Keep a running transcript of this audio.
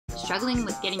struggling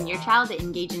with getting your child to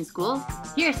engage in school?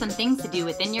 Here are some things to do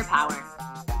within your power.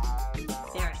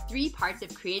 There are 3 parts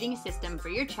of creating a system for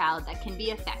your child that can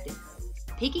be effective.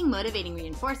 Picking motivating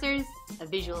reinforcers, a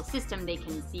visual system they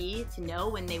can see to know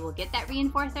when they will get that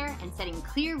reinforcer, and setting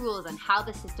clear rules on how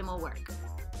the system will work.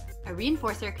 A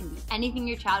reinforcer can be anything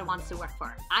your child wants to work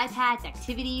for. iPads,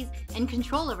 activities, and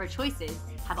control over choices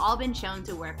have all been shown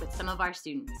to work with some of our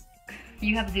students.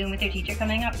 You have Zoom with your teacher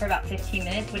coming up for about 15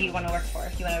 minutes. What do you want to work for?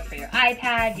 Do you want to work for your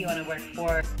iPad? Do you want to work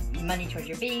for money towards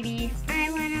your baby?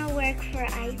 I want to work for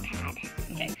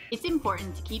iPad. Okay. It's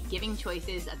important to keep giving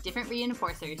choices of different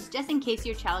reinforcers just in case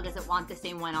your child doesn't want the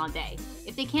same one all day.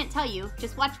 If they can't tell you,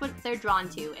 just watch what they're drawn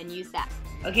to and use that.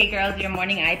 Okay, girls, your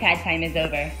morning iPad time is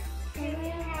over. We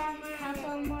have a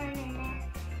couple more minutes.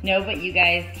 No, but you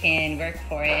guys can work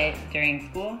for it during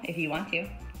school if you want to.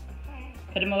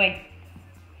 Put them away.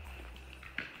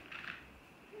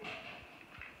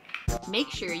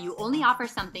 Make sure you only offer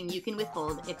something you can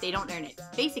withhold if they don't earn it.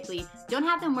 Basically, don't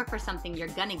have them work for something you're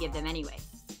gonna give them anyway.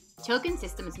 Token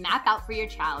systems map out for your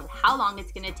child how long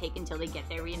it's gonna take until they get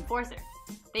their reinforcer.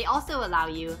 They also allow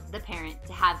you, the parent,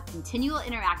 to have continual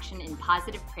interaction and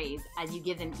positive praise as you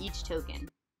give them each token.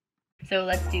 So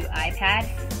let's do iPad,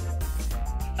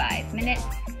 5 minutes,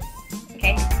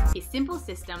 okay? A simple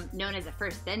system known as a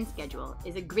first-then schedule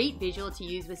is a great visual to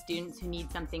use with students who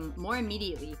need something more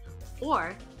immediately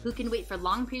or who can wait for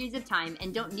long periods of time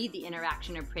and don't need the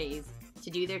interaction or praise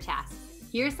to do their tasks.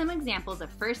 Here are some examples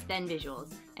of first-then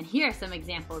visuals, and here are some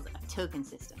examples of token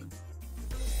systems.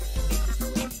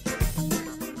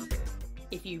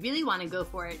 If you really want to go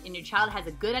for it and your child has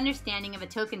a good understanding of a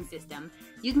token system,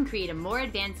 you can create a more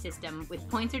advanced system with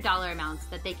points or dollar amounts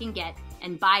that they can get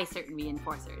and buy certain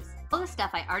reinforcers. All the stuff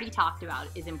I already talked about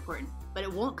is important, but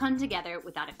it won't come together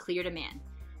without a clear demand.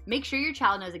 Make sure your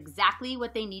child knows exactly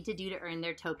what they need to do to earn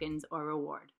their tokens or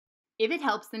reward. If it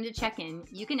helps them to check in,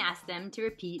 you can ask them to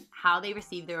repeat how they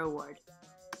receive their reward.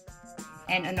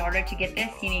 And in order to get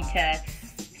this, you need to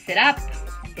sit up,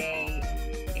 stay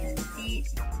in the seat,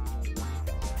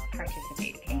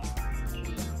 participate, okay?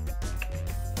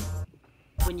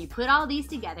 When you put all these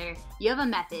together, you have a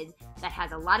method that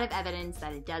has a lot of evidence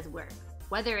that it does work.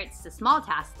 Whether it's a small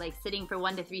task like sitting for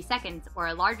 1 to 3 seconds or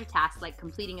a larger task like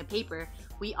completing a paper,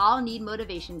 we all need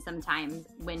motivation sometimes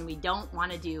when we don't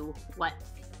want to do what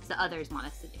the others want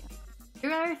us to do.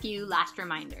 Here are a few last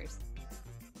reminders.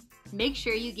 Make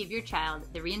sure you give your child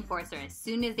the reinforcer as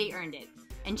soon as they earned it,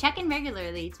 and check in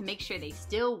regularly to make sure they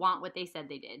still want what they said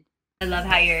they did. I love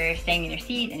how you're staying in your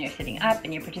seat and you're sitting up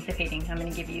and you're participating. I'm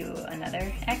going to give you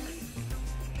another X.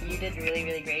 You did really,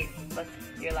 really great. Look,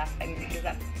 your last 5 minutes is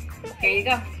up. Here you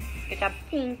go. Good job.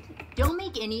 Thank you. Don't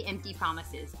make any empty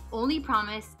promises. Only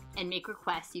promise and make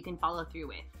requests you can follow through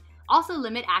with. Also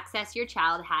limit access your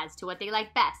child has to what they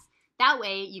like best. That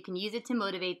way you can use it to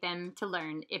motivate them to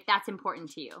learn if that's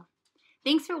important to you.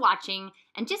 Thanks for watching,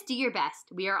 and just do your best.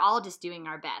 We are all just doing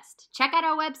our best. Check out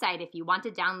our website if you want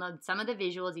to download some of the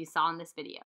visuals you saw in this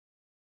video.